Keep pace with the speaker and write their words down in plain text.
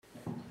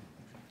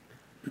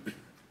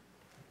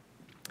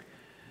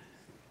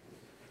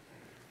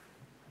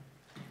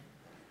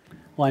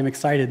Well, I'm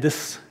excited.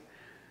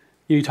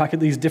 You talk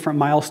about these different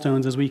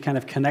milestones as we kind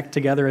of connect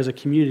together as a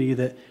community,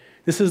 that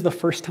this is the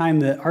first time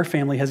that our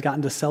family has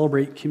gotten to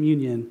celebrate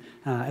communion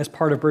as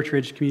part of Birch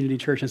Ridge Community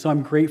Church. And so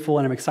I'm grateful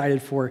and I'm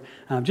excited for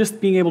just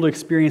being able to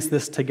experience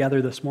this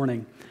together this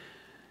morning.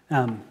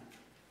 When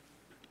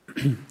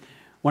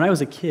I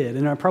was a kid,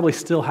 and I probably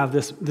still have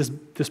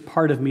this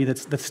part of me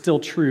that's still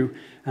true,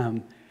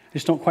 I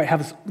just don't quite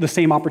have the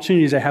same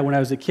opportunities I had when I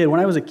was a kid. When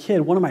I was a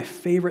kid, one of my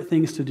favorite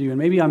things to do, and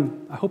maybe I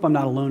hope I'm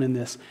not alone in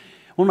this,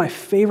 one of my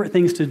favorite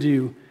things to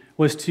do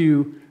was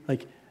to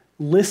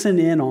listen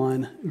in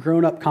on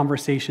grown-up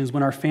conversations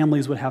when our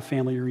families would have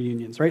family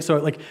reunions, right?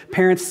 So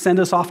parents send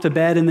us off to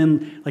bed, and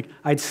then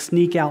I'd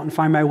sneak out and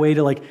find my way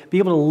to be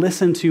able to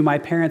listen to my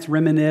parents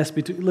reminisce,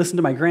 listen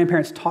to my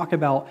grandparents talk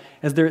about,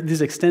 as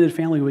this extended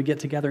family would get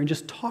together and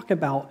just talk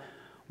about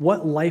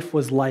what life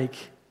was like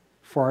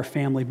for our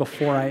family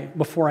before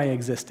I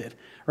existed,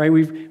 right?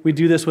 We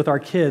do this with our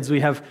kids. We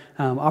have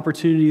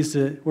opportunities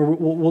where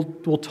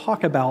we'll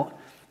talk about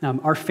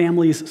our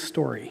family's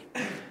story.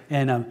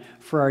 And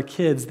for our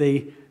kids,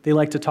 they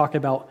like to talk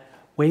about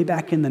way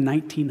back in the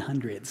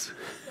 1900s.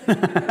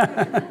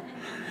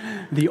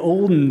 The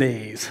olden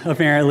days,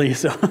 apparently.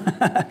 So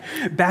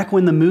back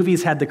when the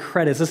movies had the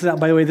credits.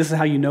 By the way, this is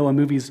how you know a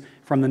movie's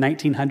from the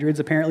 1900s,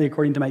 apparently,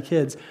 according to my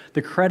kids.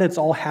 The credits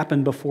all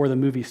happen before the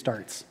movie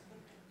starts.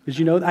 Did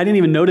you know? I didn't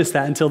even notice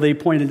that until they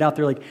pointed it out.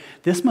 They're like,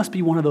 this must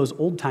be one of those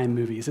old-time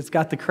movies. It's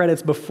got the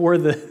credits before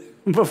the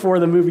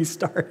movie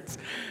starts.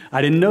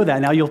 I didn't know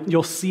that. Now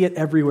you'll see it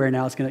everywhere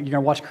now. You're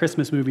gonna watch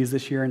Christmas movies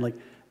this year and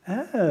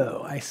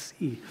oh, I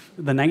see.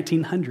 The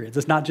 1900s.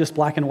 It's not just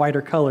black and white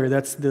or color.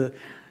 That's the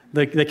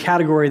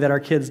category that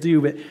our kids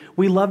do. But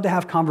we love to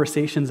have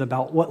conversations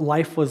about what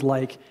life was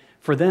like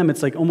for them.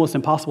 It's almost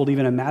impossible to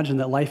even imagine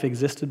that life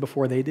existed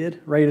before they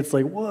did, right? It's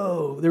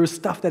whoa, there was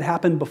stuff that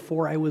happened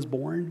before I was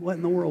born. What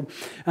in the world?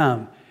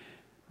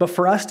 But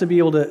for us to be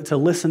able to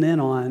listen in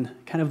on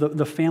kind of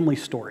the family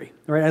story,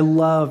 right? I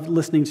love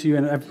listening to,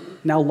 and I've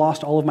now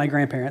lost all of my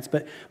grandparents,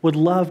 but would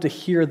love to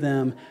hear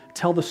them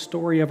tell the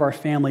story of our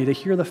family, to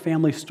hear the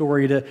family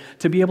story,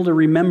 to be able to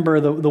remember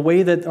the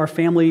way that our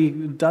family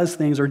does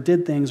things or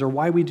did things or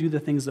why we do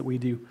the things that we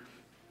do.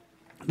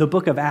 The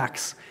book of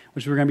Acts,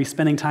 which we're going to be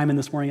spending time in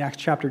this morning, Acts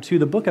chapter 2,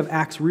 the book of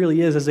Acts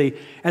really is as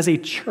a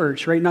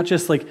church, right? Not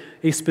just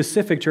a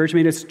specific church. I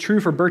mean, it's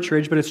true for Birch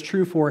Ridge, but it's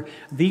true for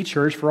the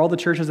church, for all the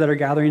churches that are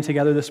gathering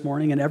together this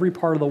morning in every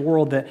part of the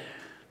world,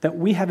 that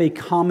we have a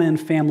common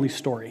family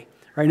story,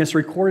 right? And it's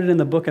recorded in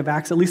the book of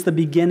Acts. At least the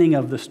beginning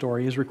of the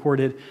story is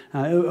recorded,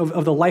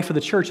 of the life of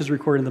the church is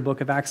recorded in the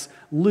book of Acts.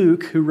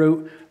 Luke, who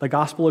wrote the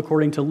Gospel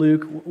according to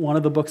Luke, one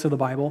of the books of the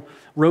Bible,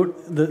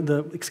 wrote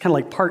it's kind of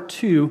like part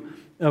 2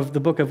 of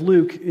the book of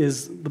Luke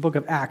is the book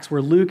of Acts,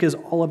 where Luke is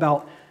all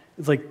about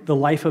the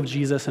life of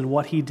Jesus and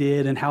what he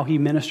did and how he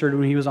ministered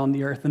when he was on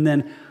the earth. And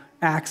then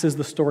Acts is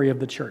the story of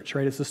the church,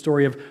 right? It's the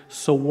story of,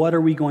 so what are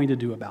we going to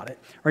do about it?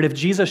 Right? If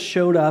Jesus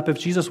showed up, if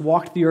Jesus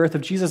walked the earth,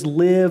 if Jesus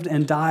lived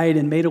and died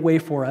and made a way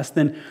for us,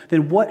 then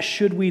what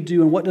should we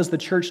do and what does the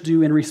church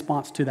do in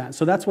response to that?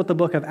 So that's what the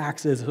book of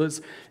Acts is.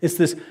 So it's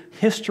this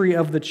history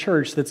of the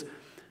church that's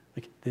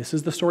this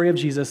is the story of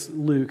Jesus,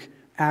 Luke.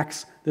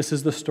 Acts, this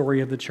is the story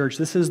of the church.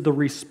 This is the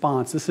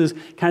response. This is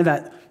kind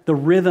of the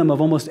rhythm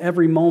of almost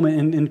every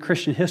moment in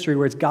Christian history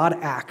where it's God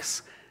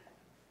acts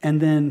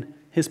and then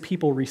his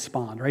people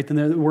respond, right?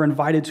 Then we're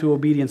invited to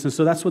obedience. And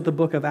so that's what the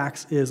book of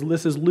Acts is.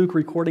 This is Luke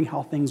recording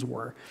how things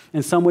were.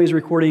 In some ways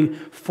recording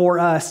for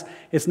us,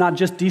 it's not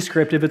just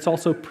descriptive, it's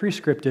also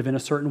prescriptive in a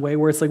certain way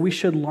where it's we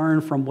should learn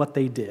from what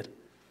they did.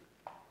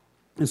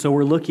 And so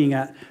we're looking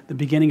at the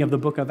beginning of the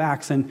book of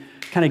Acts and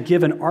kind of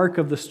give an arc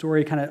of the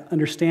story, kind of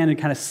understand and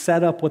kind of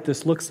set up what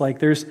this looks like.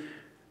 There's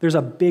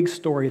a big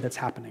story that's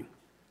happening,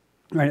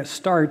 right? It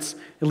starts,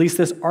 at least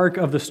this arc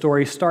of the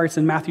story starts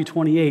in Matthew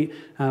 28,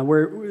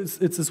 where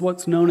it's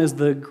what's known as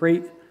the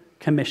Great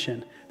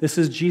Commission. This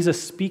is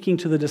Jesus speaking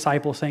to the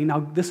disciples saying,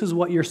 now this is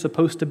what you're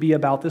supposed to be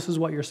about. This is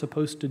what you're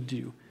supposed to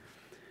do.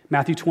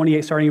 Matthew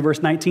 28, starting in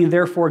verse 19,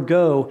 therefore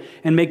go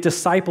and make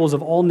disciples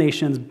of all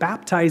nations,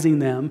 baptizing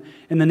them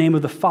in the name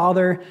of the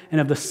Father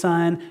and of the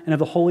Son and of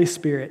the Holy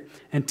Spirit,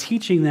 and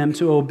teaching them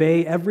to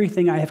obey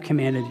everything I have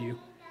commanded you.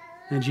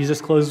 And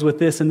Jesus closes with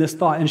this and this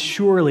thought, and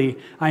surely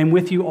I am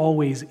with you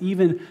always,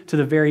 even to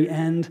the very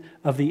end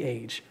of the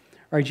age.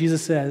 All right,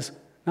 Jesus says,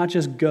 not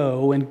just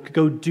go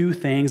do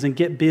things and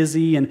get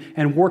busy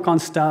and work on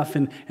stuff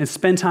and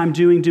spend time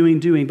doing,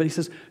 but he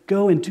says,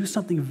 go and do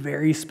something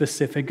very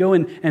specific. Go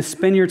and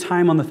spend your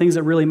time on the things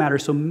that really matter.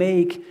 So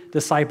make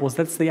disciples.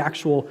 That's the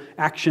actual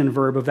action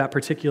verb of that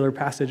particular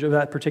passage, of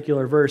that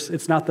particular verse.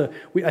 It's not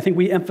I think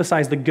we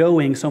emphasize the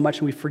going so much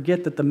and we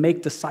forget that the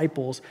make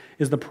disciples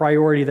is the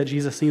priority that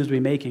Jesus seems to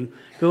be making.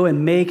 Go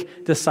and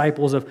make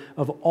disciples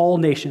of all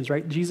nations,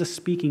 right? Jesus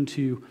speaking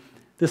to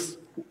this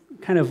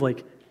kind of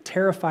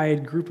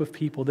terrified group of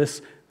people,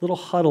 this little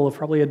huddle of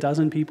probably a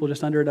dozen people,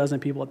 just under a dozen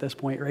people at this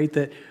point, right?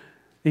 That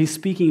he's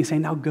speaking, he's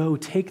saying, now go,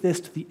 take this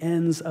to the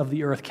ends of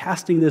the earth,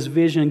 casting this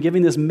vision,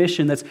 giving this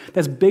mission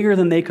that's bigger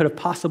than they could have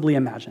possibly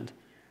imagined.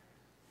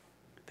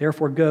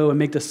 Therefore, go and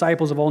make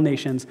disciples of all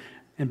nations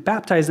and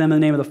baptize them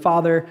in the name of the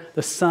Father,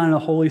 the Son, and the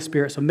Holy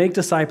Spirit. So make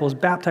disciples,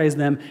 baptize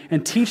them,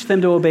 and teach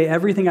them to obey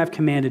everything I've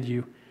commanded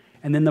you.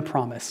 And then the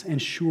promise,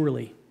 and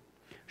surely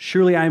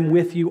I am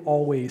with you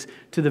always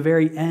to the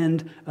very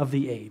end of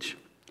the age.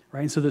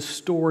 Right? And so the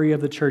story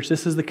of the church,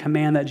 this is the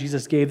command that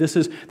Jesus gave. This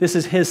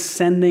is his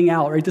sending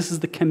out, right? This is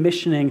the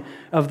commissioning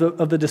of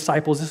the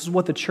disciples. This is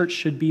what the church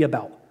should be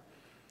about.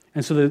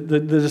 And so the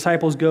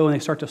disciples go and they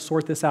start to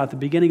sort this out. At the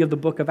beginning of the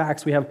book of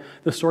Acts, we have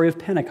the story of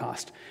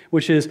Pentecost,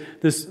 which is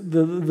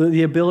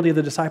the ability of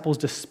the disciples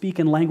to speak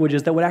in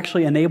languages that would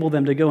actually enable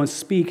them to go and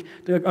speak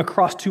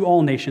across to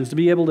all nations, to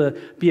be able to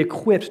be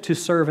equipped to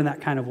serve in that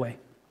kind of way.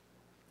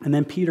 And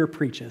then Peter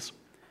preaches.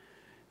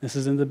 This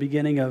is in the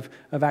beginning of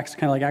Acts,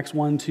 kind of like Acts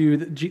 1,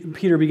 2.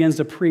 Peter begins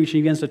to preach, and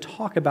he begins to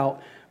talk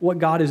about what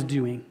God is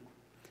doing.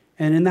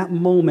 And in that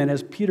moment,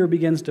 as Peter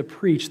begins to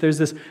preach, there's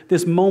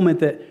this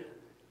moment that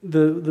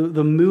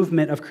the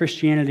movement of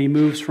Christianity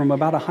moves from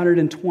about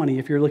 120,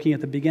 if you're looking at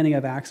the beginning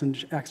of Acts,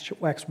 and Acts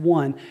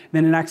 1.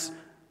 Then in Acts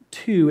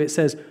 2, it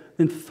says,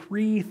 then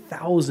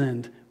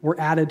 3,000 were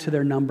added to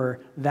their number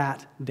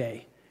that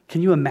day.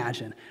 Can you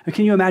imagine?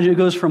 Can you imagine it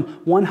goes from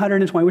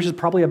 120, which is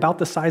probably about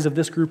the size of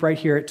this group right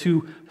here,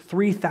 to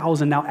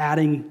 3,000 now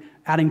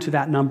adding to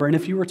that number. And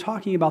if you were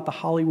talking about the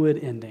Hollywood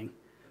ending,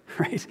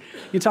 right?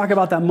 You talk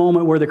about that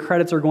moment where the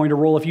credits are going to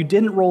roll. If you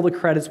didn't roll the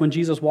credits when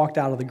Jesus walked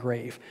out of the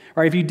grave,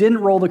 right? If you didn't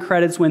roll the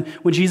credits when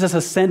Jesus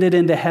ascended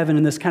into heaven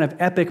in this kind of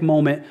epic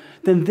moment,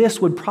 then this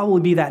would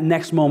probably be that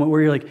next moment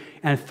where you're like,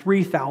 and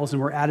 3,000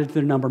 were added to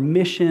their number.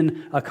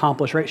 Mission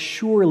accomplished, right?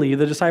 Surely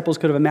the disciples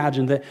could have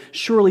imagined that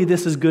surely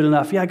this is good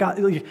enough. Yeah,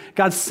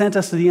 God sent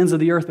us to the ends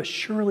of the earth, but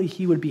surely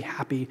he would be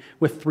happy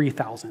with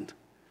 3,000.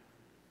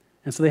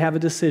 And so they have a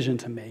decision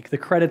to make. The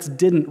credits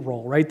didn't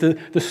roll, right?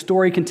 The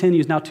story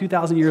continues. Now,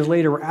 2,000 years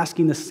later, we're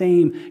asking the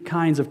same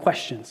kinds of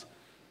questions.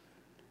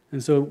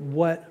 And so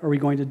what are we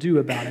going to do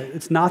about it?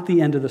 It's not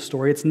the end of the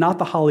story. It's not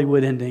the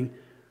Hollywood ending.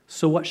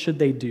 So what should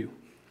they do?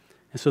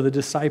 And so the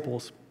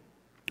disciples,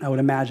 I would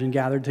imagine,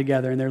 gathered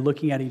together, and they're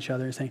looking at each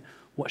other and saying,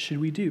 what should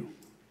we do?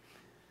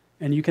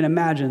 And you can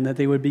imagine that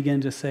they would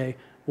begin to say,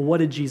 well, what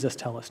did Jesus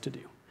tell us to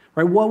do?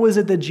 Right? What was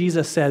it that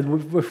Jesus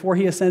said before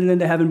he ascended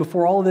into heaven,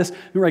 before all of this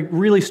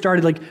really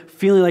started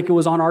feeling like it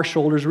was on our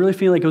shoulders, really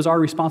feeling like it was our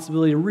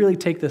responsibility to really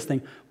take this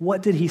thing?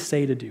 What did he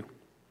say to do?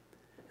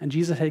 And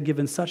Jesus had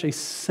given such a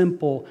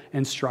simple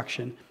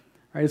instruction.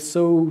 Right? It's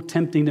so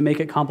tempting to make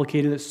it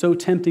complicated. It's so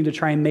tempting to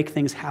try and make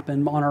things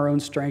happen on our own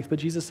strength. But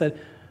Jesus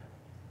said,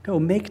 go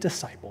make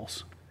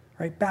disciples.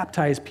 Right?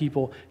 Baptize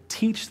people,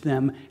 teach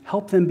them,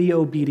 help them be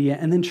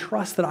obedient, and then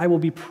trust that I will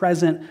be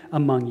present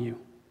among you.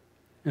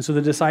 And so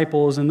the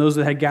disciples and those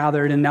that had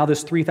gathered, and now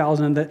this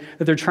 3,000 that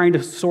they're trying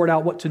to sort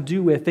out what to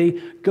do with,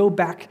 they go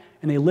back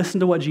and they listen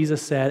to what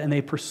Jesus said, and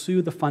they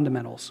pursue the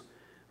fundamentals.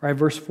 Right?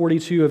 Verse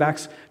 42 of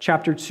Acts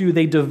chapter 2,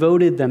 they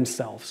devoted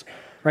themselves.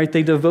 Right?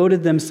 They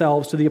devoted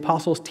themselves to the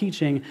apostles'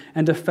 teaching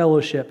and to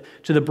fellowship,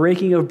 to the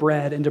breaking of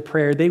bread and to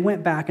prayer. They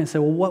went back and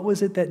said, well, what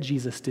was it that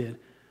Jesus did?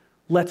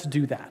 Let's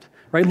do that.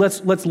 Right?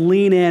 Let's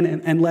lean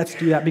in and let's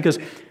do that, because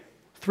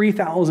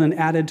 3,000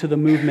 added to the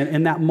movement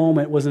in that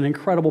moment was an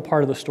incredible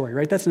part of the story,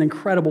 right? That's an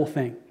incredible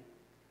thing.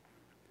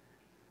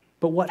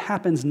 But what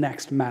happens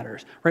next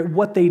matters, right?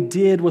 What they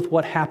did with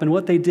what happened,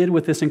 what they did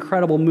with this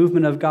incredible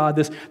movement of God,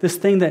 this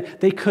thing that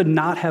they could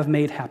not have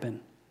made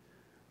happen.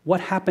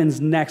 What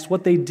happens next,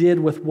 what they did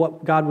with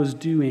what God was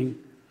doing,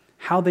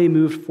 how they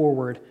moved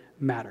forward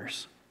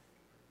matters.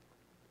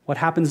 What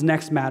happens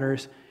next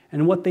matters,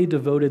 and what they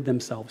devoted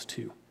themselves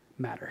to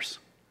matters,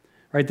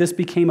 right? This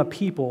became a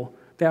people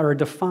that are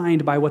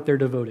defined by what they're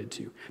devoted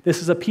to.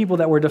 This is a people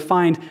that were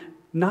defined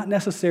not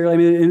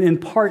necessarily, in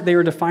part they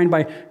were defined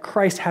by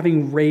Christ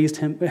having raised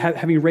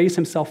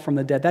himself from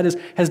the dead. That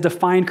has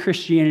defined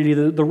Christianity.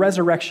 The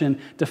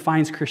resurrection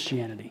defines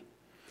Christianity.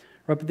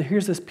 Right? But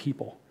here's this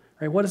people.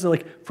 Right? What is it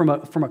like from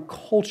a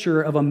culture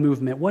of a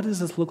movement? What does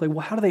this look like? Well,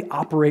 how do they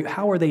operate?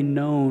 How are they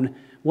known?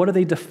 What are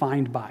they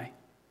defined by? It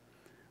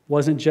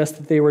wasn't just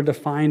that they were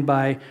defined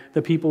by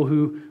the people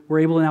who were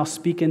able to now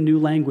speak in new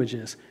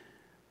languages.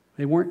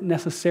 They weren't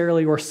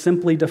necessarily or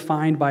simply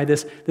defined by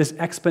this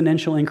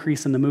exponential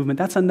increase in the movement.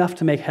 That's enough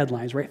to make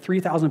headlines, right?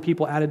 3,000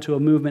 people added to a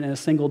movement in a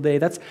single day.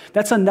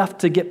 That's enough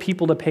to get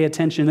people to pay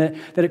attention, that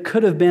it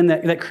could have been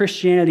that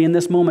Christianity in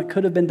this moment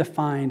could have been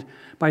defined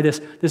by this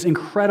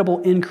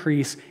incredible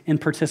increase in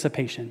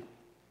participation.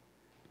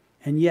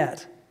 And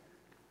yet,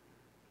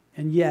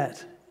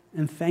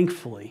 and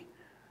thankfully,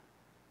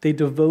 they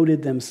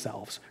devoted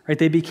themselves, right?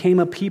 They became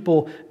a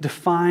people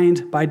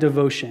defined by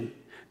devotion,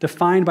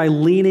 defined by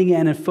leaning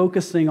in and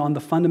focusing on the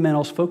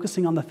fundamentals,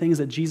 focusing on the things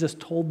that Jesus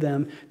told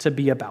them to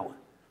be about.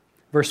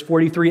 Verse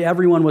 43,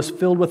 everyone was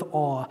filled with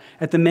awe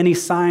at the many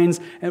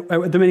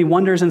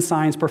wonders and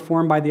signs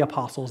performed by the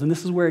apostles. And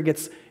this is where it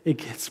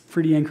gets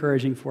pretty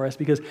encouraging for us,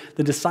 because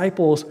the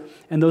disciples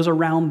and those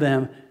around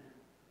them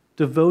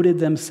devoted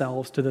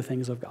themselves to the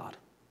things of God.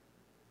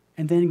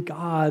 And then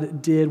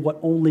God did what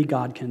only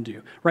God can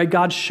do, right?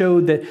 God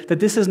showed that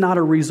this is not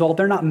a result.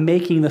 They're not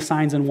making the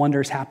signs and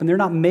wonders happen. They're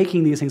not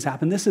making these things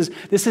happen. This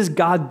is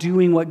God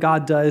doing what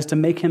God does to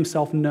make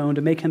himself known,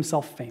 to make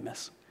himself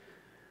famous,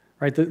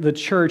 right? The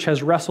church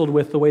has wrestled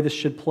with the way this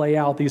should play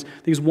out,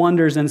 these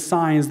wonders and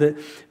signs that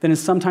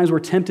sometimes we're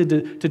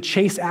tempted to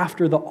chase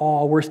after the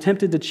awe. We're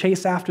tempted to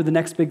chase after the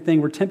next big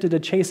thing. We're tempted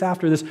to chase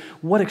after this,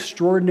 what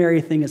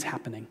extraordinary thing is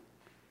happening.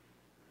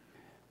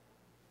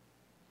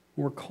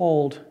 We're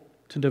called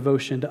to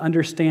devotion, to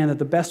understand that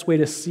the best way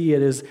to see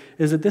it is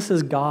that this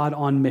is God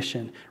on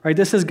mission, right?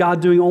 This is God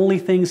doing only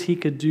things he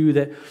could do,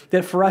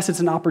 that for us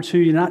it's an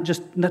opportunity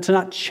to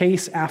not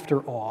chase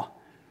after awe,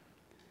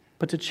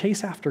 but to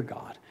chase after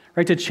God,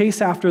 right? To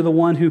chase after the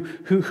one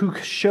who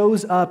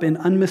shows up in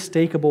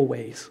unmistakable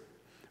ways,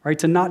 right?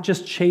 To not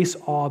just chase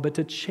awe, but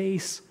to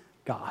chase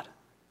God.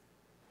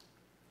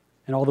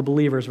 And all the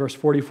believers, verse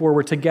 44,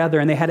 were together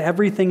and they had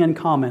everything in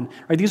common.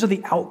 Right? These are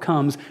the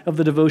outcomes of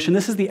the devotion.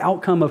 This is the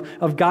outcome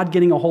of God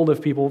getting a hold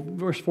of people.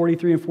 Verse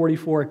 43 and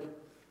 44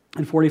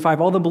 and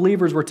 45, all the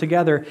believers were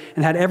together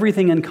and had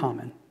everything in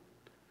common.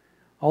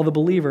 All the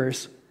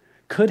believers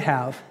could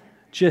have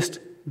just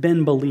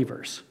been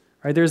believers.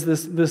 Right? There's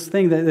this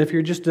thing that if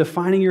you're just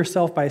defining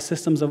yourself by a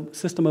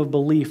system of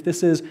belief,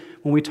 this is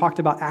when we talked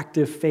about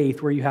active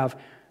faith, where you have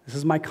this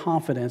is my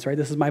confidence, right?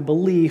 This is my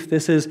belief.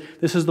 This is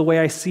the way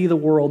I see the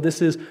world. This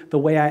is the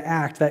way I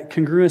act. That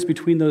congruence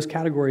between those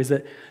categories,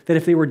 that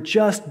if they were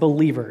just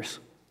believers,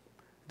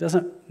 it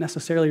doesn't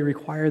necessarily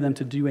require them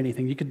to do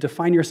anything. You could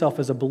define yourself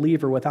as a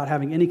believer without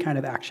having any kind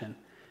of action.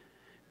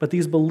 But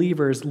these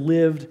believers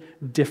lived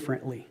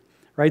differently,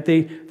 right?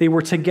 They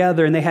were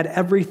together and they had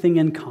everything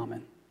in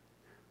common.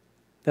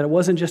 That it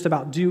wasn't just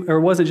about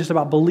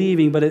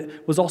believing, but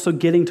it was also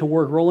getting to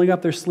work, rolling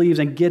up their sleeves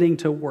and getting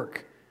to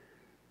work.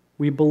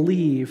 We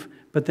believe,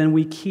 but then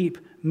we keep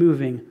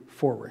moving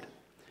forward.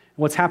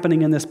 What's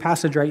happening in this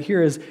passage right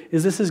here is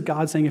this is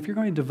God saying, if you're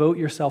going to devote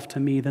yourself to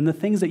me, then the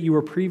things that you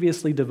were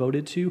previously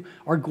devoted to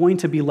are going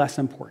to be less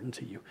important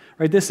to you.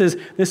 Right? This is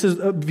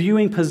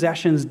viewing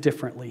possessions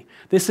differently.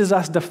 This is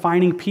us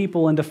defining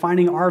people and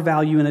defining our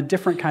value in a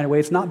different kind of way.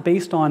 It's not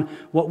based on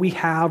what we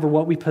have or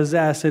what we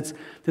possess. It's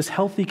this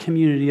healthy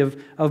community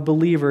of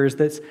believers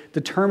that's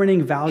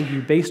determining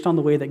value based on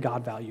the way that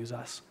God values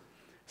us.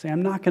 Say,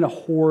 I'm not going to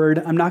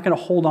hoard, I'm not going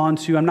to hold on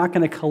to, I'm not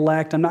going to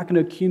collect, I'm not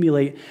going to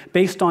accumulate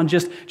based on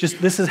just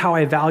this is how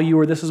I value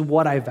or this is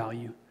what I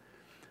value.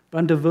 But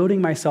I'm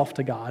devoting myself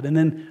to God, and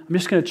then I'm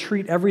just going to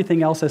treat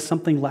everything else as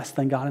something less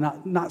than God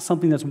and not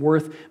something that's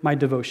worth my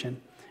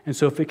devotion. And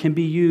so if it can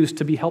be used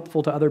to be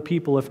helpful to other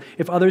people,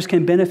 if others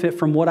can benefit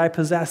from what I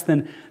possess,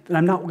 then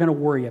I'm not going to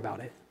worry about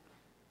it.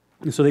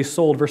 And so they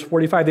sold, verse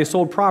 45, they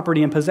sold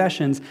property and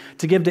possessions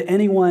to give to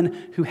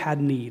anyone who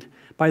had need.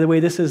 By the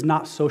way, this is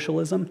not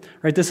socialism,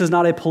 right? This is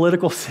not a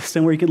political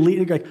system where you can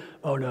lead like,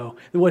 oh no,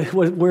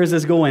 where is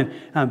this going?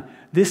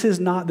 This is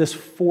not this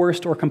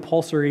forced or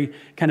compulsory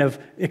kind of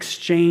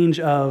exchange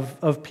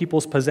of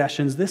people's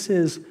possessions. This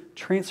is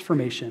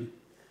transformation,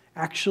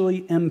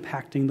 actually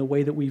impacting the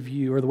way that we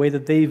view or the way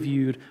that they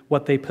viewed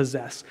what they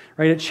possess,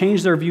 right? It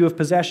changed their view of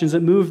possessions.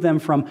 It moved them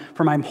from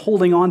I'm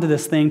holding on to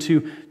this thing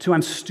to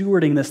I'm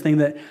stewarding this thing,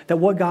 that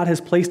what God has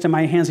placed in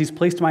my hands, he's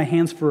placed in my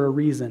hands for a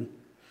reason.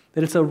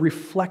 That it's a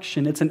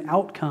reflection, it's an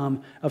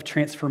outcome of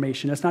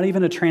transformation. It's not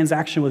even a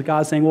transaction with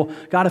God saying, well,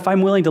 God, if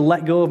I'm willing to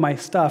let go of my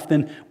stuff,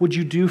 then would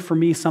you do for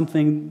me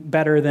something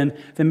better than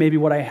maybe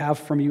what I have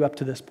from you up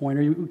to this point?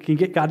 Or you can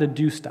get God to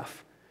do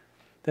stuff.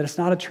 That it's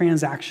not a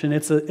transaction,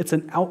 it's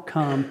an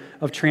outcome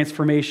of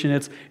transformation.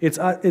 It's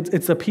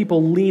the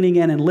people leaning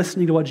in and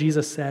listening to what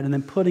Jesus said and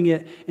then putting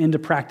it into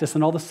practice,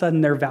 and all of a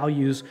sudden their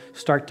values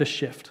start to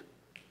shift.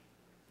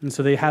 And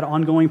so they had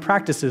ongoing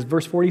practices.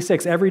 Verse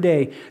 46, every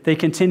day they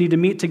continued to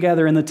meet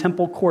together in the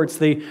temple courts.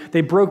 They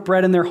broke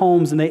bread in their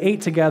homes and they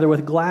ate together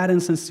with glad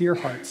and sincere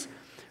hearts,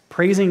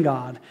 praising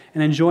God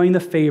and enjoying the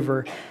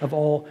favor of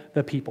all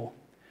the people.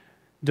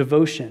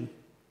 Devotion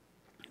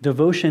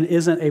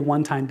isn't a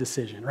one-time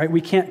decision, right? We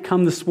can't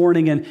come this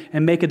morning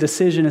and make a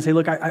decision and say,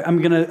 look,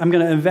 I'm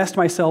gonna invest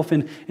myself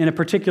in a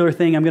particular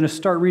thing. I'm gonna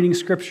start reading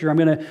scripture. I'm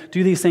gonna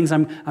do these things.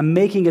 I'm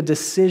making a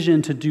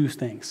decision to do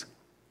things.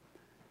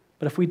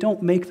 But if we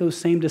don't make those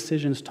same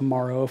decisions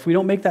tomorrow, if we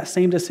don't make that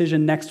same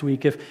decision next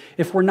week,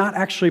 if we're not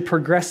actually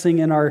progressing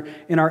in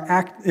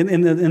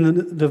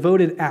the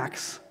devoted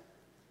acts,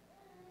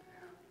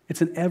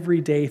 it's an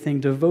everyday thing.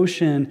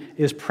 Devotion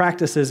is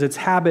practices, it's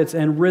habits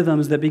and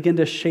rhythms that begin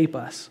to shape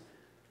us.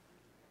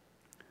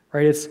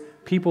 Right? It's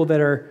people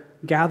that are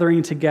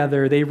gathering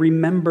together, they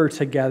remember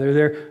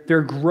together,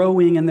 they're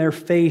growing in their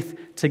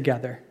faith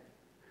together.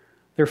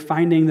 They're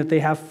finding that they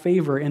have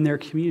favor in their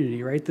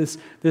community, right? This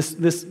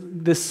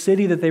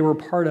city that they were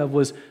part of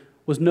was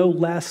no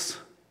less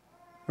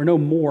or no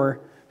more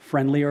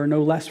friendly or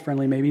no less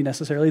friendly maybe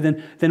necessarily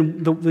than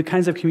the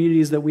kinds of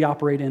communities that we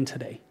operate in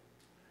today,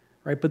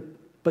 right?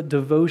 But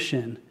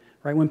devotion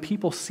right? When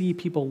people see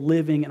people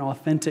living in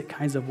authentic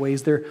kinds of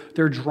ways,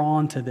 they're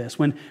drawn to this.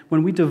 When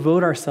we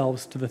devote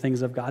ourselves to the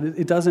things of God,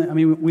 it doesn't, I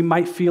mean, we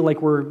might feel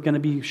like we're going to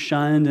be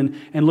shunned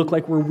and look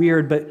like we're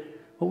weird, but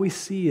what we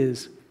see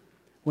is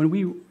when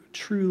we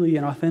truly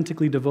and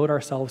authentically devote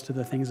ourselves to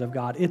the things of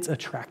God, it's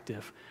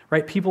attractive,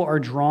 right? People are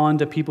drawn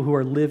to people who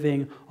are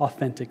living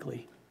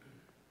authentically.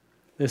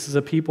 This is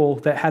a people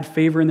that had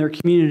favor in their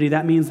community.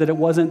 That means that it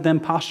wasn't them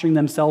posturing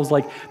themselves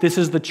like this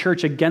is the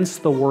church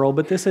against the world,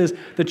 but this is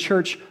the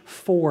church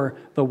for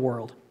the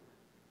world,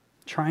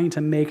 trying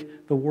to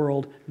make the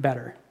world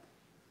better.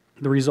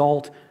 The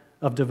result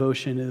of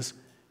devotion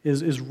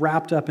is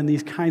wrapped up in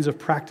these kinds of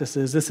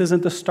practices. This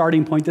isn't the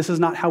starting point. This is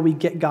not how we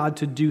get God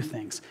to do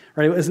things,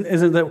 right?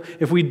 Isn't that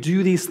if we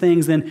do these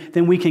things,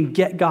 then we can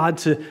get God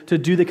to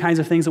do the kinds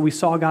of things that we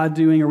saw God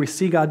doing or we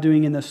see God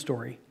doing in this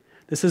story.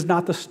 This is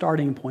not the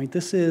starting point.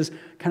 This is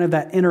kind of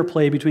that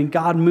interplay between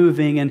God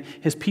moving and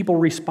his people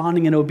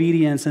responding in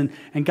obedience and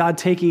God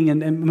taking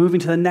and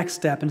moving to the next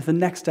step, into the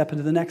next step,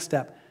 into the next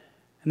step.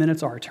 And then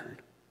it's our turn.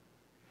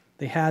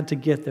 They had to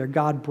get there.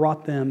 God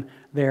brought them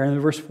there. And in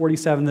verse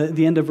 47,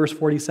 the end of verse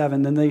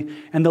 47,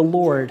 and the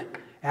Lord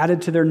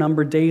added to their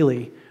number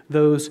daily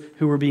those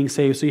who were being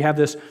saved. So you have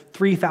this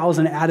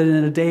 3,000 added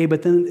in a day,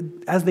 but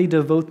then as they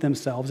devote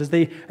themselves, as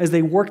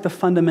they work the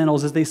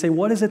fundamentals, as they say,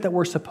 what is it that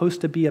we're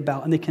supposed to be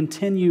about? And they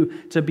continue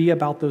to be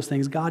about those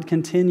things. God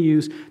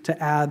continues to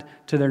add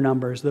to their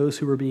numbers those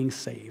who were being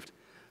saved.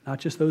 Not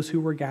just those who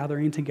were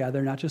gathering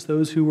together, not just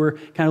those who were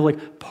kind of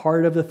like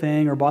part of the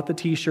thing or bought the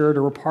t-shirt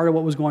or were part of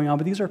what was going on,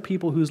 but these are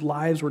people whose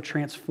lives were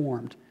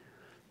transformed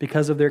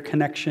because of their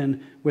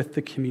connection with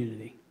the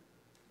community.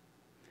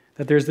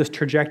 That there's this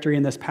trajectory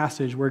in this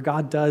passage where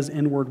God does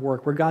inward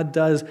work, where God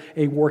does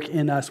a work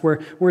in us,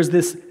 whereas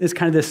this is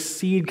kind of this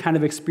seed kind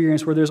of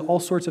experience where there's all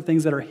sorts of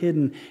things that are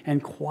hidden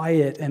and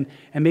quiet and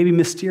maybe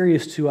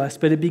mysterious to us,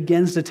 but it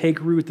begins to take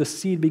root. The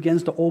seed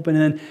begins to open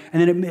and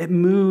then it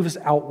moves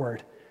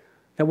outward.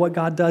 That what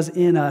God does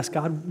in us,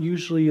 God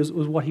usually is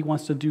what he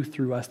wants to do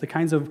through us. The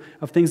kinds of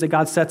things that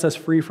God sets us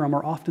free from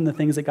are often the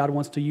things that God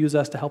wants to use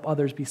us to help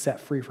others be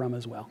set free from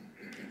as well.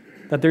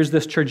 That there's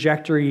this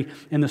trajectory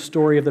in the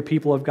story of the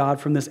people of God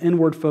from this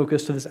inward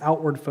focus to this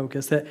outward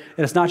focus, that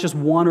it's not just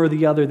one or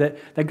the other,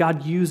 that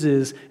God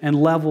uses and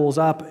levels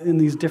up in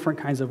these different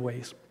kinds of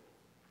ways.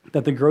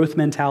 That the growth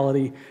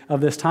mentality of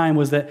this time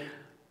was that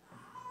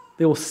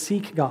they will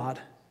seek God.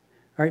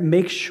 All right,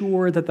 make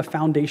sure that the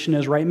foundation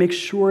is right. Make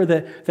sure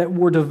that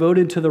we're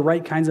devoted to the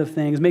right kinds of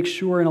things. Make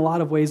sure in a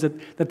lot of ways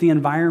that the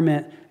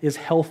environment is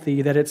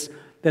healthy, that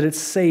it's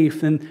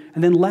safe, and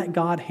then let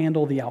God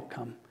handle the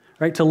outcome.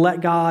 Right? To let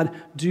God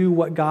do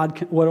what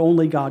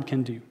only God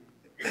can do.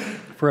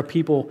 For a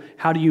people,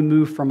 how do you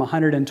move from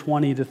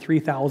 120 to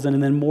 3,000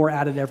 and then more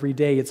added every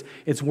day?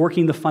 It's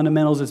working the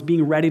fundamentals. It's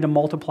being ready to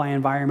multiply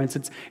environments.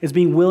 It's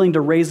being willing to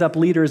raise up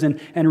leaders and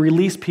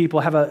release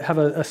people, have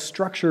a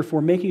structure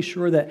for making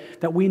sure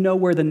that we know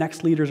where the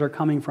next leaders are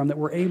coming from, that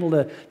we're able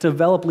to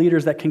develop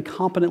leaders that can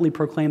competently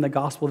proclaim the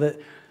gospel,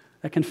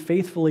 that can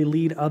faithfully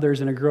lead others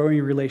in a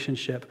growing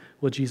relationship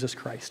with Jesus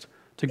Christ.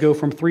 To go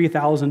from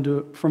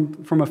 3,000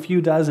 from a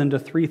few dozen to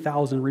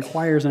 3,000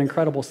 requires an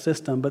incredible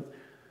system, but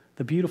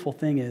the beautiful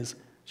thing is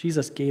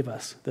Jesus gave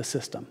us the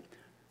system.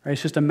 Right?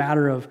 It's just a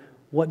matter of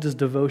what does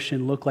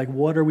devotion look like?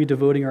 What are we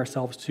devoting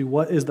ourselves to?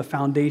 What is the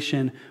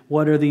foundation?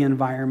 What are the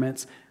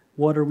environments?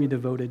 What are we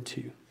devoted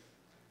to?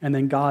 And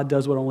then God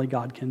does what only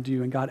God can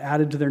do, and God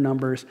added to their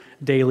numbers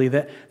daily,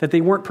 that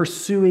they weren't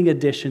pursuing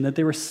addition, that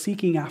they were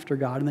seeking after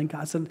God, and then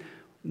God said,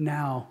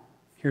 now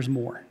here's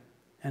more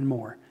and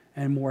more.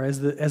 And more as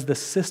the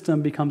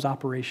system becomes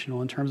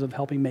operational in terms of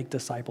helping make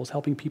disciples,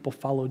 helping people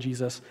follow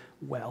Jesus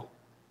well.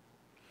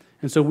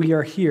 And so we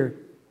are here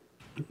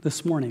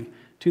this morning,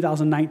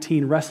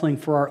 2019, wrestling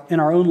in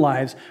our own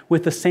lives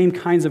with the same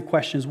kinds of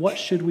questions. What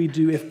should we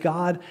do if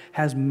God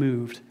has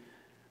moved?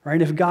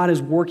 Right? If God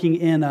is working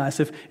in us,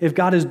 if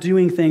God is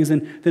doing things,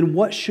 then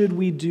what should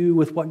we do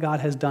with what God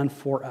has done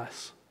for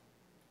us?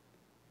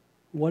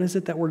 What is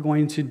it that we're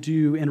going to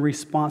do in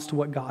response to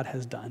what God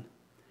has done?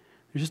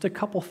 There's just a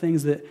couple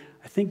things that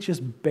I think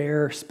just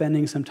bear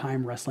spending some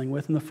time wrestling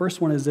with. And the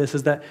first one is this,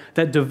 is that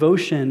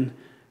devotion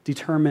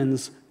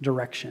determines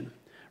direction,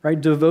 right?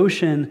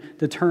 Devotion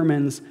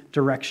determines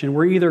direction.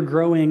 We're either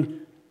growing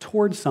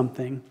towards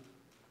something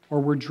or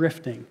we're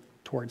drifting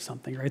towards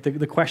something, right?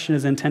 The question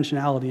is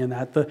intentionality in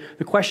that. The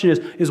question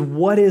is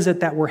what is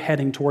it that we're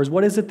heading towards?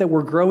 What is it that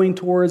we're growing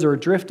towards or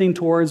drifting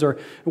towards or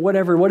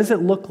whatever? What does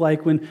it look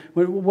like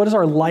what is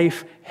our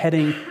life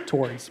heading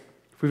towards?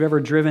 If we've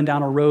ever driven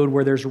down a road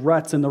where there's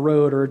ruts in the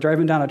road or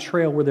driving down a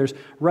trail where there's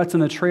ruts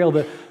in the trail,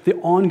 the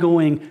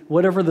ongoing,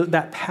 whatever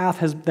that path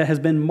that has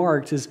been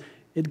marked is,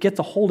 it gets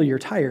a hold of your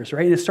tires,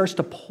 right? And it starts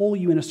to pull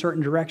you in a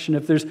certain direction.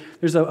 If there's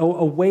a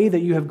way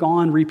that you have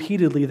gone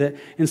repeatedly, that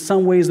in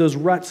some ways those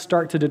ruts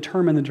start to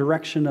determine the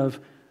direction of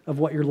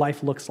what your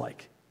life looks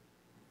like.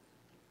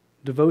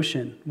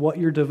 Devotion, what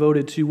you're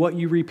devoted to, what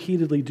you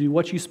repeatedly do,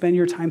 what you spend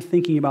your time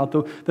thinking about,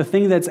 the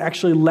thing that's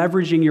actually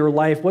leveraging your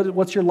life,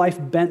 what's your life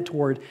bent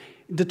toward,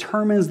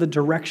 determines the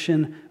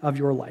direction of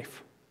your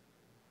life.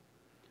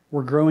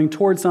 We're growing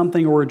towards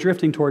something or we're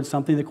drifting towards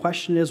something. The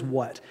question is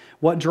what?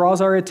 What draws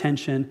our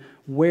attention?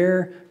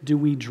 Where do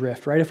we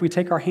drift, right? If we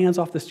take our hands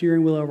off the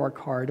steering wheel of our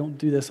car, don't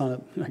do this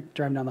on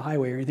driving down the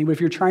highway or anything, but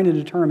if you're trying to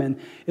determine,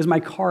 is my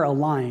car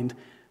aligned?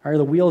 Are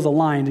the wheels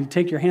aligned? You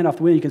take your hand off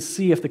the wheel, you can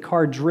see if the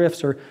car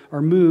drifts or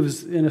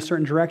moves in a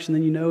certain direction,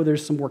 then you know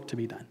there's some work to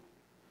be done.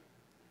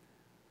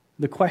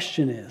 The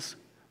question is,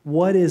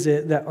 what is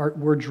it that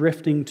we're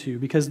drifting to?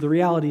 Because the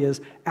reality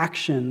is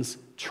actions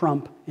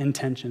trump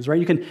intentions, right?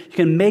 You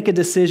can make a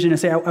decision and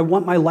say, I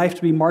want my life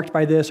to be marked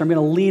by this, or I'm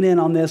going to lean in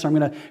on this, or I'm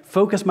going to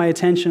focus my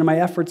attention and my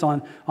efforts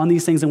on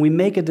these things, and we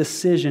make a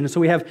decision. And so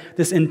we have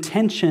this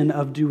intention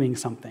of doing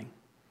something.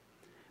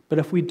 But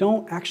if we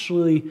don't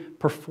actually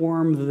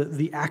perform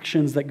the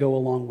actions that go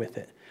along with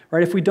it,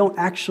 right? If we don't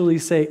actually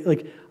say,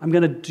 like, I'm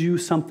going to do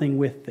something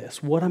with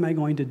this, what am I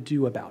going to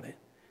do about it?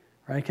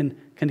 Right? I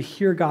can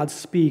hear God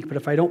speak, but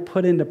if I don't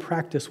put into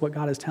practice what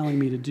God is telling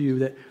me to do,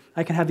 that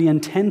I can have the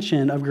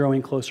intention of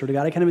growing closer to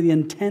God. I can have the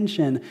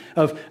intention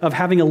of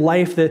having a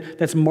life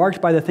that's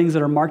marked by the things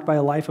that are marked by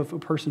a life of a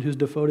person who's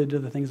devoted to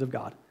the things of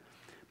God.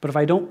 But if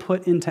I don't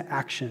put into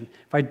action,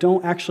 if I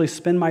don't actually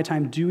spend my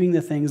time doing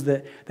the things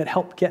that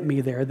help get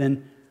me there,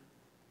 then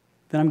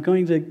I'm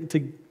going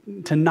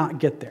to not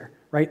get there,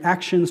 right?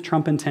 Actions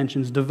trump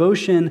intentions.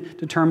 Devotion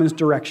determines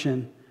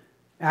direction.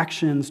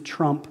 Actions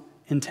trump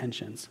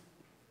intentions.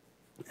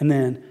 And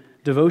then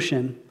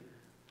devotion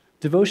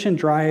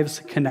drives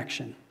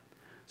connection.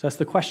 So that's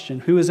the question.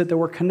 Who is it that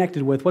we're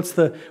connected with? What's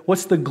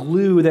the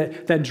glue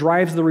that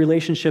drives the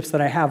relationships that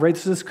I have, right?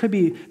 So this could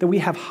be that we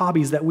have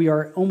hobbies that we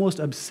are almost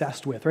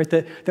obsessed with, right?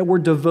 That we're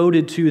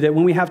devoted to, that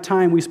when we have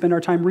time, we spend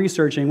our time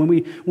researching. When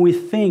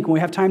we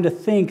have time to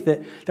think,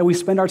 that we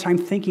spend our time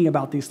thinking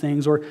about these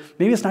things. Or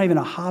maybe it's not even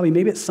a hobby.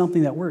 Maybe it's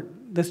something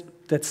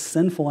that's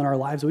sinful in our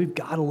lives that we've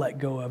got to let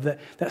go of,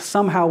 that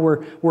somehow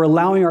we're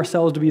allowing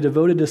ourselves to be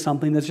devoted to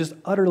something that's just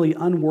utterly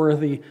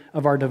unworthy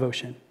of our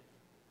devotion.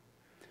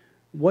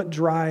 What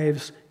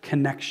drives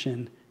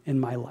connection in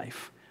my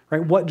life,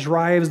 right? What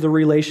drives the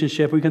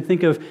relationship? We can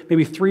think of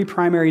maybe three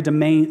primary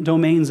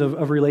domains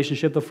of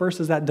relationship. The first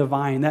is that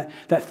divine,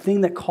 that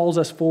thing that calls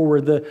us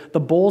forward, the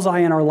bullseye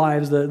in our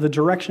lives, the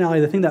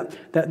directionality, the thing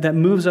that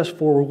moves us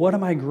forward. What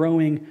am I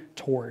growing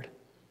toward?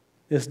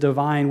 This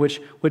divine, which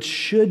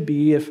should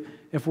be,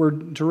 if we're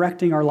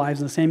directing our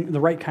lives in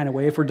the right kind of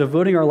way, if we're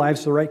devoting our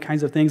lives to the right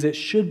kinds of things, it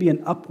should be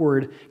an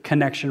upward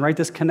connection, right?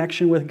 This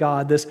connection with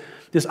God, this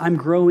I'm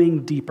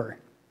growing deeper.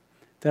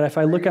 That if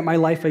I look at my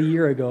life a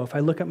year ago, if I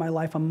look at my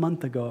life a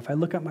month ago, if I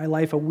look at my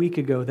life a week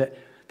ago, that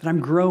I'm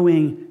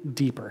growing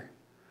deeper.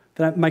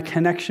 That my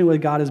connection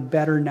with God is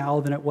better now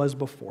than it was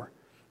before.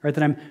 Right?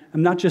 That I'm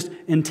not just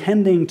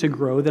intending to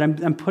grow, that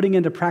I'm putting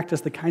into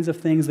practice the kinds of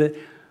things that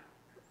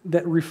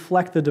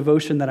reflect the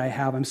devotion that I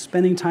have. I'm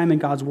spending time in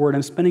God's Word.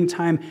 I'm spending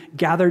time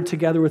gathered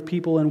together with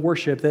people in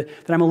worship, that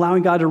I'm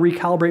allowing God to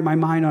recalibrate my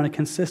mind on a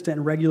consistent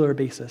and regular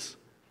basis.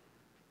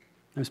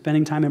 I'm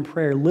spending time in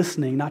prayer,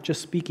 listening, not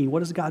just speaking.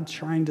 What is God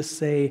trying to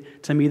say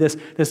to me?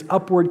 This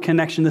upward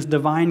connection, this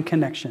divine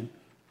connection.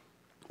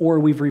 Or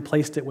we've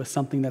replaced it with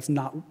something that's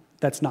not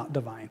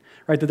divine,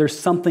 right? That there's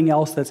something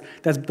else that's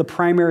the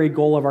primary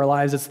goal of our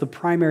lives. It's the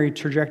primary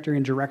trajectory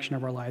and direction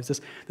of our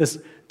lives. This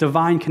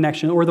divine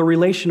connection or the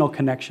relational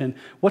connection.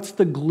 What's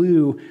the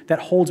glue that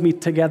holds me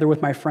together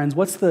with my friends?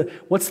 What's the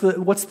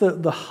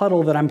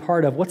huddle that I'm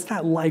part of? What's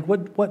that like?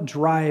 What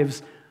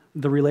drives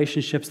the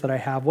relationships that I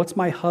have? What's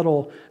my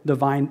huddle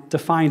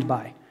defined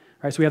by?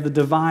 Right, so we have the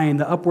divine,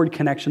 the upward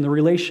connection, the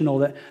relational,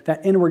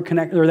 that inward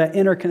connect, or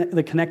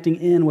the connecting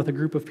in with a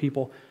group of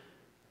people.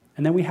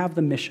 And then we have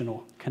the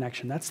missional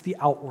connection. That's the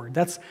outward.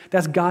 That's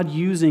God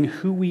using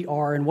who we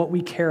are and what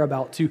we care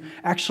about to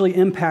actually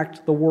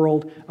impact the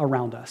world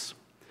around us.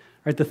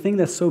 Right, the thing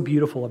that's so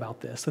beautiful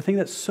about this,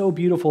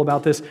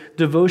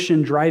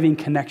 devotion driving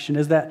connection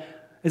is that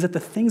the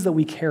things that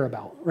we care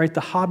about, right? The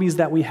hobbies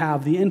that we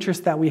have, the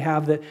interests that we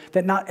have,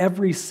 that not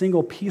every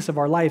single piece of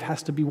our life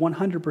has to be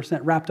 100%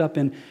 wrapped up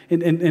in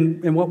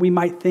what we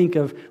might think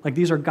of, like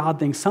these are God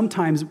things.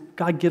 Sometimes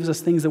God gives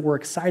us things that we're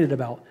excited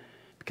about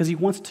because he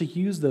wants to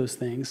use those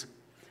things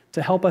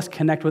to help us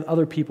connect with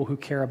other people who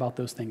care about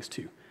those things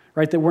too,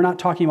 right? That we're not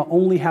talking about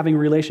only having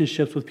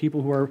relationships with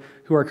people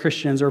who are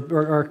Christians or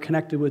are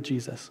connected with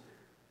Jesus,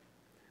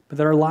 but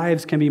that our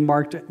lives can be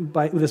marked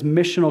by this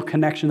missional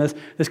connection,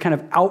 this kind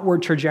of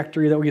outward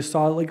trajectory that we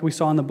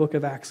saw in the book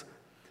of Acts,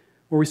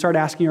 where we start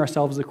asking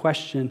ourselves the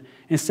question,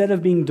 instead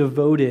of being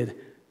devoted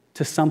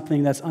to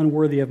something that's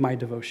unworthy of my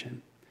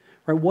devotion,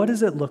 right? What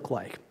does it look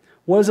like?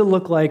 What does it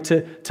look like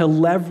to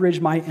leverage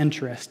my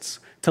interests,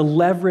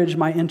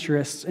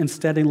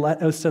 instead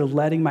of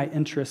letting my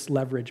interests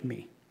leverage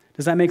me?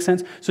 Does that make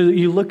sense? So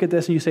you look at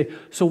this and you say,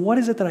 so what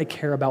is it that I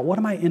care about? What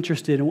am I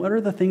interested in? What are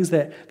the things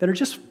that are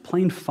just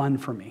plain fun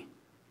for me?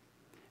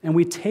 And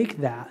we take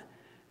that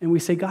and we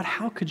say, God,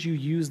 how could you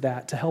use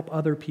that to help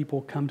other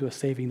people come to a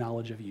saving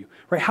knowledge of you?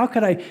 Right? How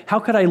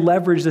could I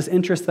leverage this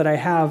interest that I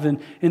have and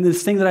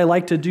this thing that I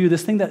like to do,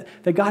 this thing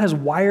that God has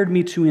wired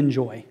me to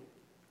enjoy?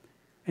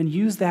 and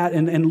use that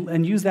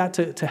and use that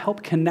to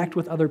help connect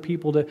with other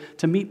people,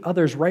 to meet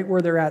others right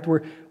where they're at,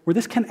 where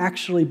this can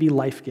actually be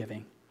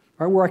life-giving,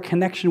 right? Where our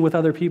connection with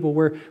other people,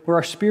 where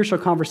our spiritual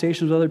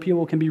conversations with other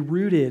people can be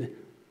rooted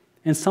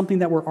in something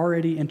that we're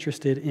already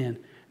interested in.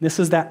 This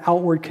is that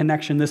outward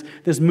connection,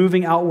 this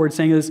moving outward,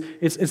 saying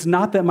it's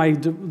not that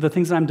the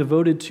things that I'm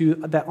devoted to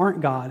that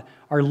aren't God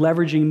are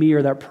leveraging me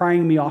or that are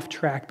prying me off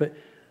track, but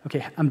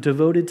okay, I'm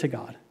devoted to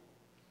God.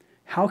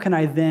 How can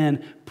I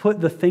then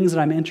put the things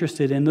that I'm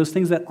interested in, those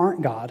things that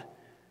aren't God,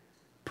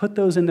 put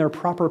those in their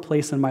proper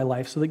place in my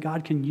life so that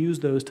God can use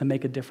those to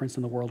make a difference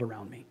in the world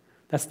around me?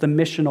 That's the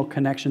missional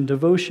connection.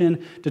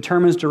 Devotion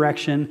determines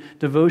direction.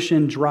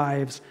 Devotion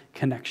drives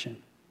connection.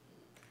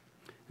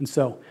 And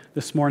so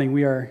this morning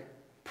we are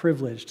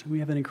privileged. We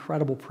have an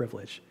incredible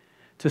privilege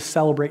to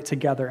celebrate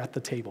together at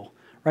the table,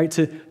 right?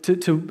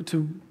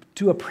 To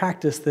do a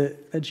practice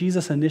that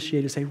Jesus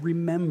initiated, say,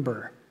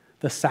 remember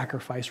the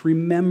sacrifice.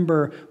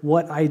 Remember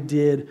what I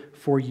did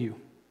for you.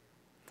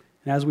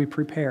 And as we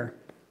prepare,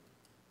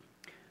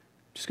 I'm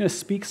just going to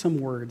speak some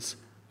words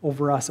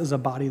over us as a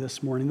body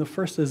this morning. The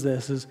first is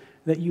this, is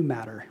that you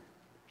matter.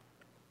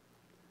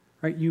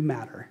 Right? You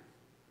matter.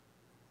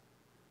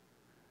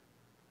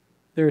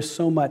 There is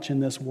so much in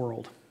this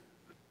world.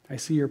 I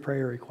see your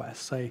prayer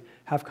requests. I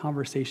have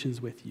conversations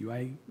with you.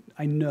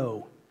 I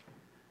know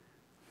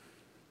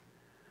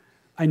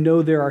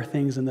there are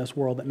things in this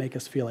world that make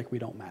us feel like we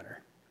don't matter.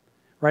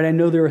 Right? I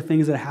know there are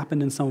things that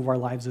happened in some of our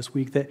lives this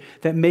week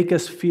that make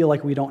us feel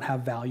like we don't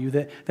have value,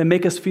 that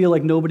make us feel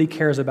like nobody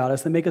cares about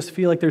us, that make us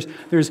feel like there's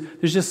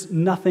just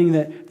nothing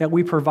that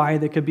we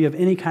provide that could be of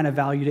any kind of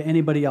value to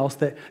anybody else,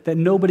 that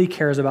nobody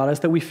cares about us,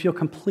 that we feel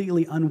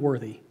completely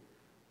unworthy.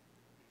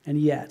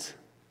 And yet,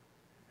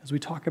 as we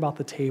talk about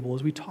the table,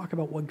 as we talk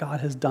about what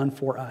God has done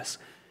for us,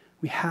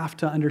 we have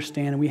to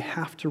understand and we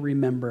have to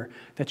remember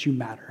that you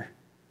matter.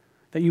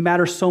 That you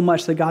matter so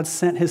much that God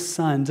sent his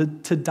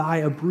son to die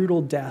a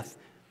brutal death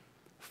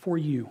for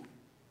you.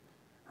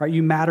 Right?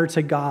 You matter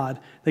to God,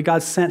 that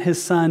God sent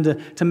his son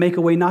to make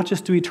a way not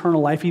just to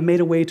eternal life, he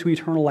made a way to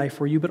eternal life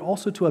for you, but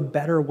also to a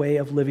better way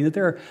of living. That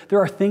there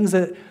are things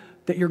that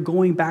you're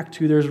going back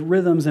to, there's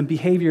rhythms and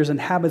behaviors and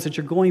habits that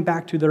you're going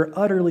back to that are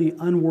utterly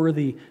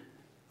unworthy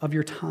of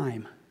your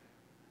time.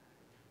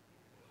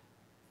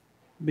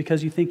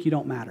 Because you think you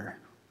don't matter.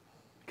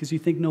 Because you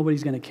think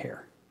nobody's going to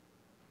care.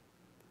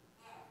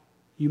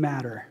 You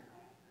matter.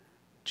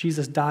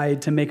 Jesus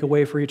died to make a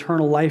way for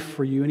eternal life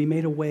for you, and he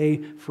made a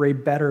way for a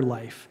better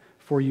life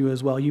for you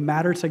as well. You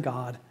matter to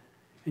God,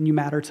 and you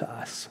matter to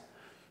us.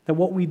 That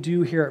what we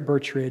do here at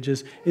Birch Ridge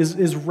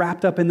is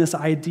wrapped up in this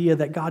idea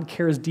that God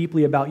cares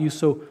deeply about you,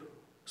 so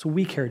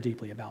we care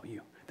deeply about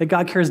you. That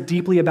God cares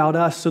deeply about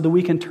us so that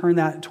we can turn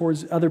that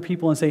towards other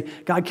people and say,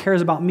 God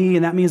cares about me,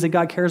 and that means that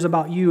God cares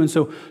about you. And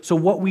so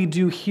what we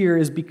do here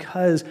is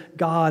because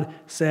God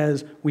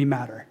says we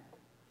matter.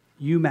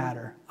 You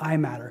matter. I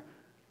matter.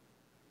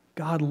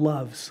 God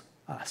loves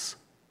us.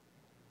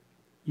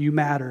 You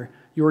matter.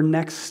 Your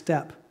next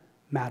step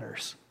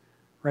matters.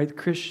 Right?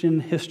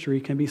 Christian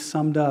history can be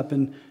summed up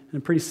in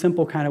a pretty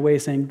simple kind of way,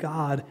 saying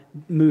God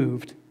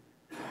moved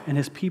and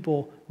his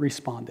people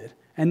responded.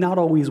 And not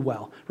always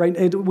well, right?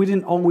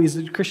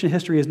 Christian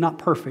history is not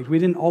perfect. We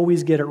didn't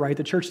always get it right.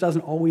 The church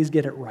doesn't always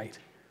get it right.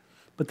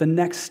 But the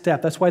next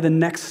step, that's why the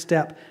next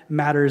step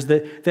matters,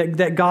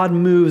 that God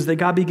moves, that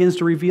God begins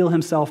to reveal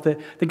himself, that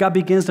God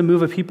begins to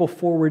move a people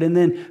forward, and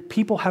then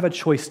people have a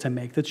choice to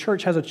make. The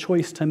church has a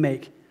choice to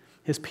make.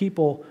 His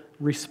people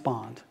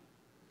respond.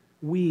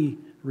 We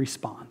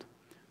respond.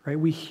 Right?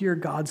 We hear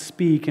God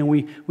speak, and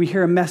we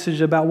hear a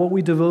message about what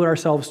we devote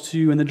ourselves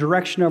to and the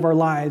direction of our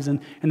lives and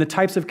the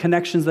types of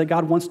connections that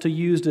God wants to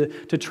use to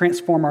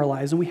transform our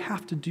lives, and we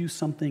have to do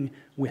something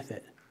with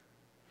it.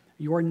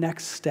 Your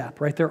next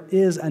step, right? There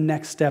is a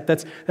next step.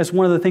 That's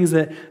one of the things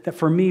that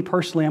for me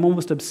personally, I'm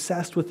almost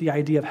obsessed with the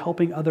idea of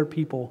helping other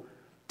people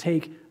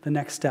take the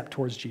next step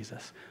towards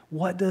Jesus.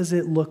 What does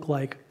it look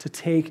like to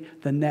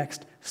take the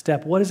next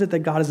step? What is it that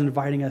God is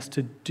inviting us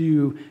to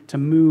do to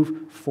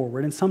move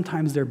forward? And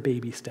sometimes they're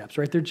baby steps,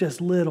 right? They're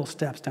just little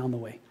steps down the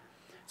way.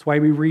 That's why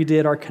we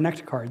redid our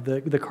Connect card,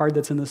 the card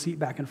that's in the seat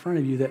back in front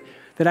of you,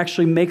 that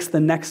actually makes the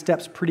next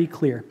steps pretty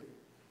clear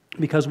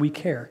because we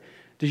care.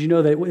 Did you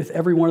know that with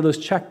every one of those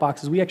check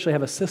boxes, we actually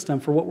have a system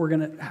for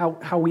what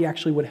how we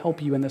actually would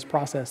help you in this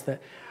process, that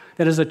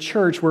as a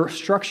church, we're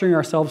structuring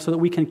ourselves so that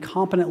we can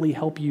competently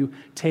help you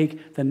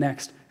take the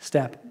next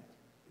step.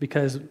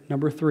 Because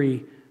number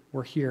 3,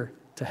 we're here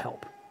to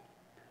help.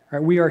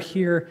 Right? We are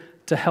here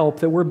to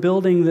help, that we're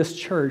building this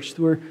church.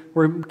 We're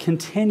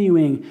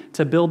continuing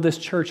to build this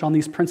church on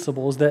these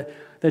principles that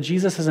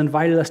Jesus has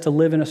invited us to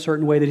live in a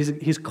certain way,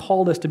 that he's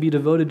called us to be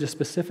devoted to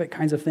specific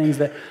kinds of things,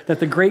 that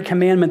the great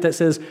commandment that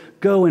says,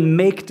 go and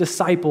make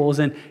disciples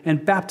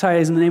and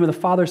baptize in the name of the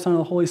Father, Son, and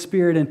the Holy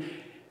Spirit, and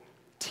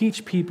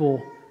teach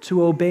people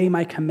to obey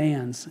my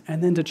commands,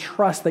 and then to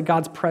trust that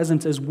God's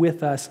presence is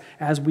with us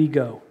as we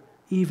go,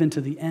 even to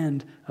the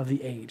end of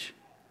the age.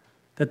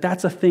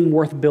 That's a thing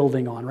worth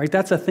building on, right?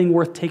 That's a thing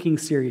worth taking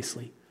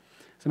seriously.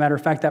 As a matter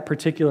of fact, that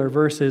particular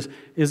verse is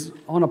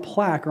on a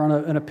plaque or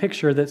on a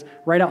picture that's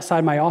right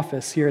outside my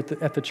office here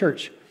at the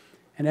church.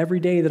 And every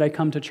day that I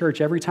come to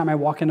church, every time I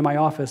walk into my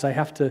office, I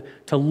have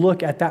to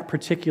look at that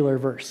particular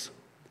verse.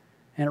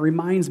 And it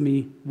reminds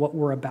me what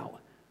we're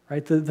about,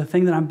 right? The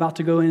thing that I'm about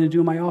to go in and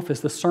do in my office,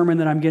 the sermon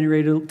that I'm getting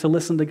ready to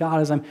listen to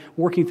God as I'm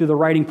working through the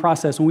writing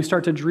process, when we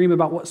start to dream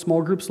about what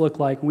small groups look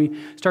like, when we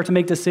start to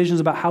make decisions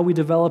about how we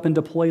develop and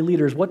deploy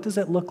leaders, what does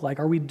it look like?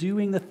 Are we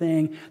doing the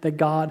thing that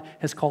God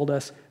has called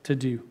us to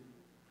do?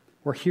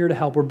 We're here to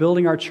help. We're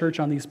building our church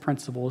on these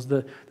principles,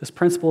 this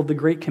principle of the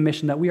Great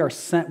Commission, that we are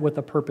sent with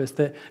a purpose,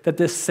 that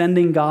this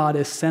sending God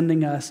is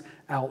sending us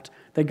out,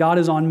 that God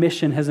is on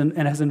mission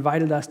and has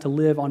invited us to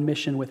live on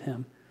mission with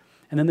him.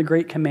 And then the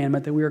Great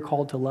Commandment that we are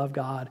called to love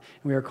God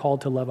and we are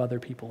called to love other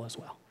people as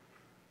well.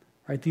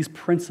 Right? These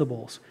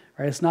principles,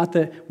 right? It's not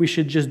that we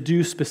should just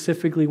do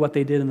specifically what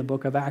they did in the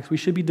book of Acts. We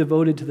should be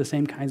devoted to the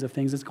same kinds of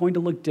things. It's going to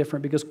look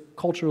different because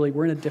culturally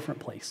we're in a different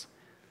place.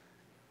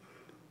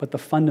 But the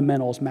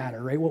fundamentals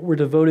matter, right? What we're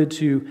devoted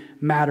to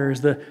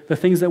matters. The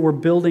things that we're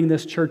building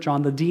this church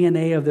on, the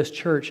DNA of this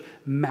church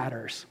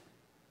matters.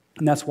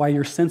 And that's why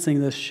you're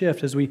sensing this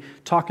shift as we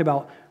talk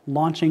about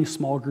launching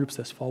small groups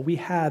this fall. We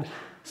had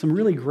some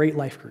really great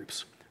life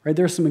groups, right?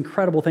 There's some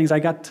incredible things. I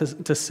got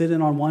to sit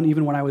in on one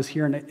even when I was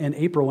here in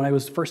April when I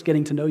was first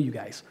getting to know you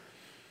guys.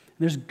 And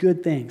there's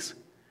good things.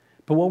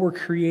 But what we're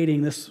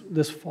creating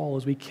this fall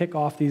as we kick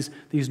off these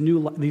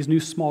new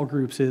small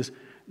groups is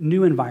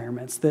new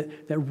environments that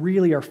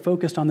really are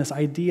focused on this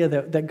idea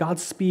that God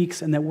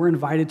speaks and that we're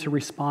invited to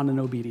respond in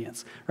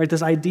obedience, right?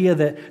 This idea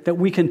that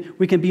we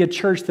can be a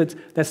church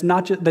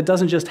that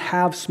doesn't just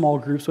have small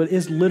groups, but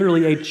is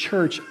literally a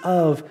church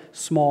of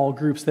small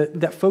groups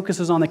that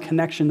focuses on the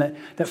connection,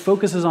 that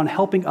focuses on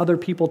helping other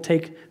people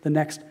take the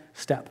next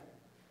step.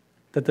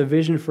 That the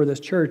vision for this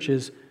church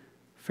is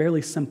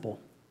fairly simple.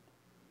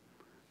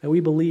 That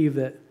we believe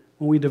that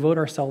when we devote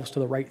ourselves to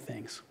the right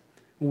things,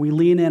 when we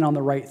lean in on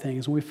the right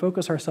things, when we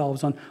focus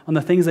ourselves on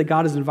the things that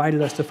God has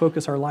invited us to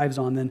focus our lives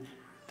on,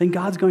 then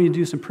God's going to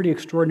do some pretty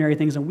extraordinary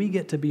things, and we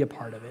get to be a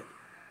part of it.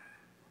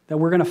 That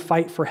we're going to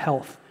fight for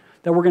health,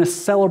 that we're going to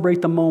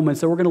celebrate the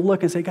moments, that we're going to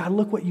look and say, God,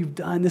 look what you've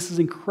done. This is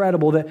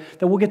incredible, that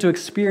we'll get to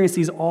experience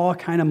these all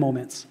kind of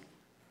moments.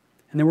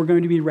 And then we're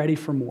going to be ready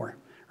for more.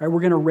 Right?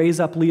 We're going to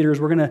raise up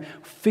leaders. We're going to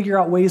figure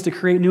out ways to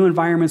create new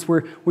environments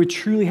where we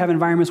truly have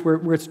environments where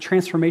it's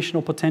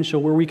transformational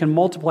potential, where we can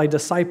multiply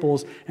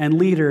disciples and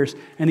leaders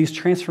and these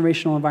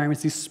transformational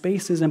environments, these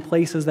spaces and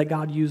places that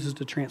God uses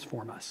to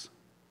transform us.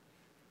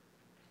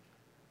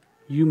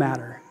 You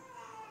matter.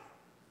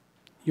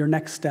 Your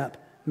next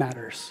step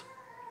matters.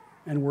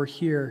 And we're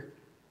here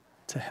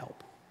to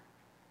help.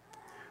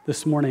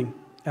 This morning,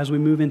 as we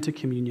move into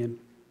communion,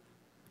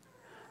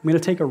 I'm going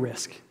to take a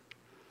risk.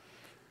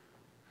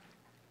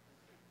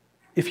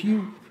 If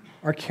you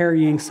are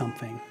carrying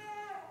something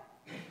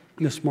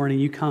this morning,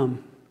 you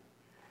come,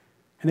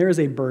 and there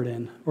is a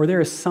burden, or there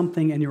is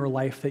something in your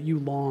life that you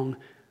long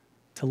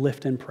to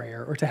lift in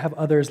prayer, or to have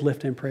others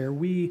lift in prayer,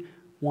 we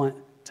want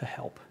to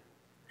help.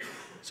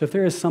 So if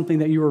there is something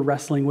that you are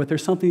wrestling with,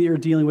 there's something that you're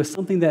dealing with,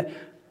 something that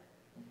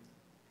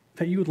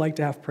you would like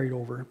to have prayed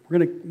over, we're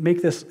going to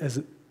make this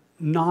as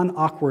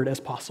non-awkward as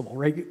possible,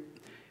 right?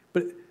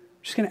 But I'm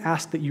just going to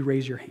ask that you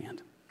raise your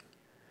hand.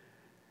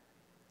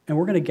 And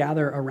we're going to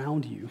gather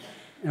around you,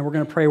 and we're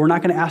going to pray. We're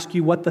not going to ask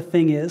you what the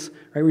thing is,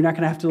 right? We're not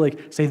going to have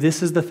to say,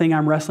 this is the thing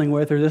I'm wrestling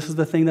with, or this is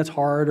the thing that's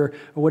hard, or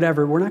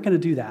whatever. We're not going to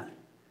do that.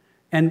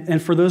 And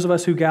for those of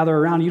us who gather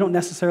around, you don't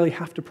necessarily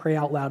have to pray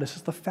out loud. It's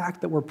just the fact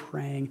that we're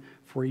praying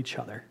for each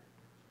other.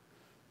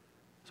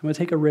 So I'm going to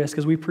take a risk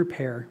as we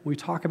prepare. We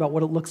talk about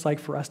what it looks like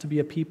for us to be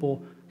a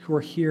people who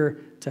are here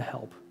to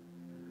help,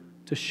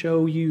 to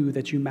show you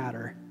that you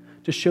matter,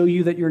 to show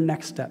you that your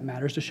next step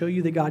matters, to show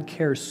you that God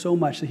cares so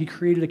much that he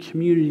created a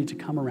community to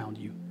come around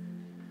you.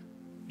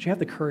 But you have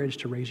the courage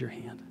to raise your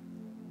hand.